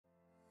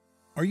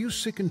Are you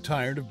sick and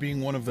tired of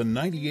being one of the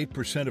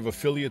 98% of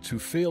affiliates who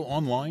fail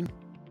online?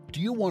 Do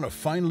you want to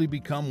finally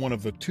become one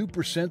of the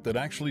 2% that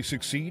actually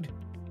succeed?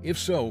 If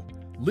so,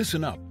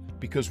 listen up,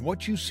 because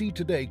what you see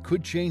today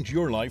could change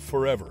your life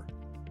forever.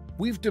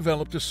 We've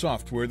developed a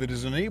software that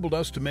has enabled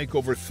us to make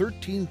over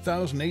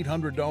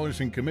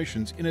 $13,800 in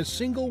commissions in a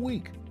single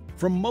week,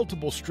 from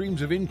multiple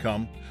streams of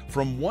income,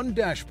 from one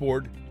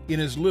dashboard,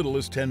 in as little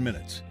as 10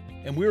 minutes.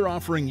 And we're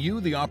offering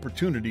you the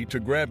opportunity to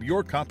grab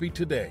your copy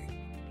today.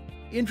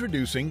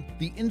 Introducing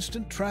the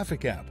Instant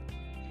Traffic app,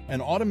 an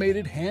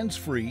automated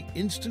hands-free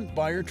instant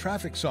buyer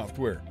traffic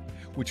software,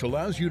 which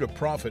allows you to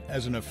profit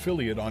as an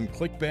affiliate on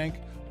ClickBank,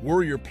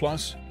 Warrior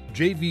Plus,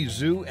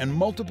 JVZoo, and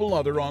multiple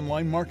other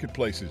online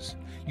marketplaces,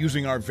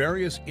 using our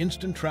various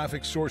instant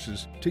traffic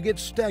sources to get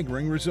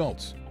staggering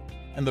results.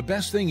 And the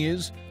best thing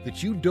is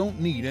that you don't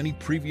need any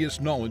previous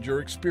knowledge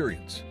or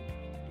experience.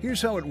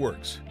 Here's how it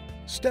works.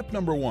 Step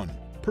number 1,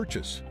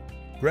 purchase.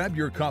 Grab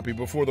your copy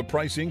before the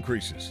price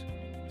increases.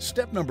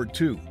 Step number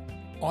 2,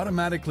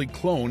 automatically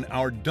clone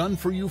our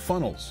done-for-you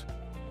funnels.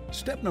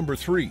 Step number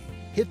 3,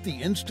 hit the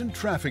instant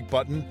traffic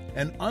button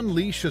and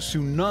unleash a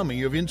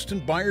tsunami of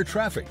instant buyer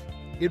traffic.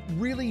 It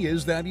really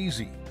is that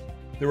easy.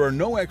 There are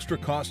no extra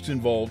costs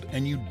involved,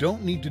 and you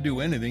don't need to do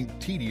anything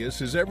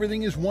tedious, as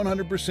everything is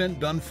 100%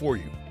 done for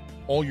you.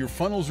 All your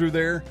funnels are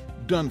there,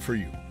 done for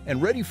you,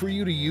 and ready for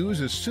you to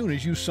use as soon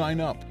as you sign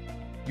up.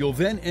 You'll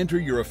then enter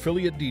your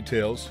affiliate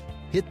details,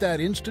 hit that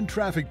instant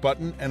traffic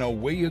button, and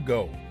away you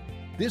go.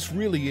 This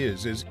really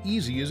is as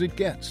easy as it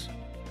gets.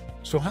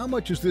 So how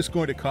much is this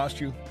going to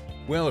cost you?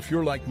 Well, if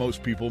you're like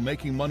most people,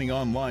 making money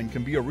online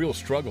can be a real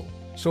struggle.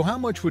 So how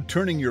much would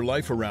turning your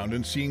life around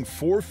and seeing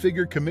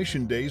 4-figure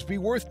commission days be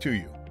worth to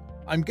you?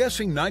 I'm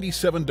guessing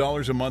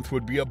 $97 a month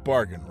would be a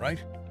bargain,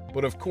 right?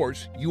 But of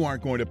course, you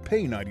aren't going to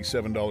pay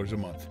 $97 a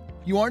month.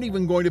 You aren't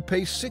even going to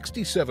pay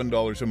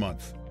 $67 a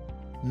month.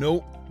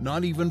 No,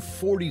 not even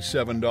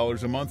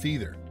 $47 a month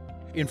either.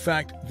 In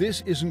fact,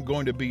 this isn't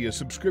going to be a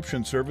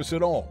subscription service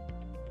at all.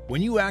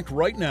 When you act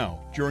right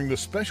now, during the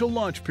special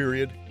launch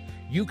period,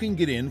 you can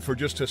get in for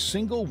just a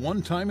single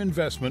one-time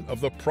investment of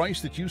the price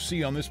that you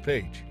see on this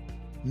page.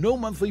 No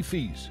monthly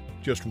fees,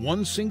 just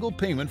one single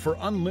payment for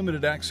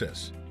unlimited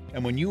access.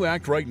 And when you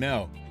act right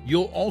now,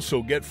 you'll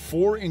also get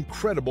 4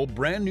 incredible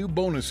brand new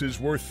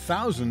bonuses worth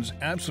thousands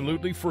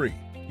absolutely free.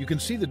 You can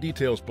see the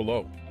details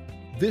below.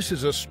 This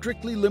is a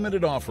strictly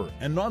limited offer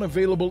and not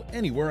available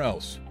anywhere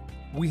else.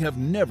 We have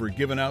never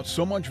given out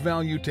so much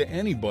value to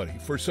anybody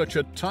for such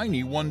a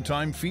tiny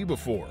one-time fee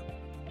before.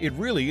 It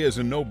really is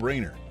a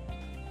no-brainer.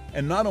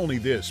 And not only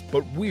this,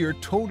 but we're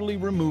totally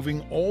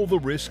removing all the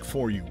risk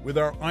for you with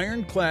our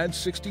ironclad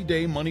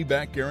 60-day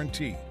money-back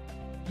guarantee.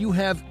 You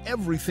have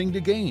everything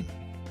to gain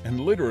and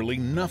literally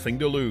nothing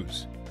to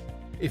lose.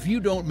 If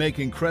you don't make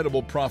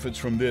incredible profits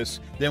from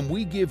this, then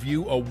we give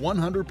you a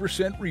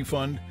 100%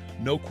 refund,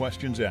 no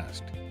questions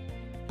asked.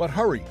 But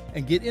hurry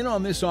and get in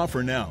on this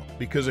offer now,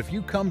 because if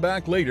you come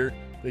back later,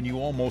 then you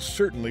almost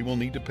certainly will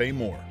need to pay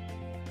more.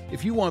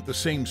 If you want the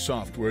same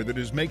software that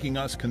is making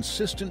us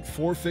consistent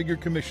 4-figure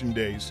commission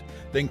days,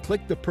 then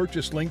click the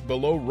purchase link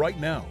below right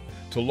now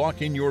to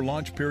lock in your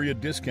launch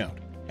period discount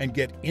and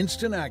get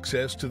instant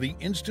access to the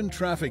Instant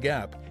Traffic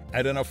app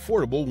at an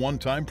affordable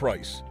one-time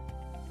price.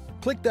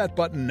 Click that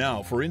button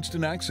now for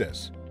instant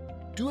access.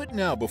 Do it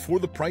now before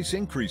the price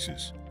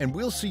increases, and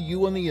we'll see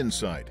you on the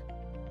inside.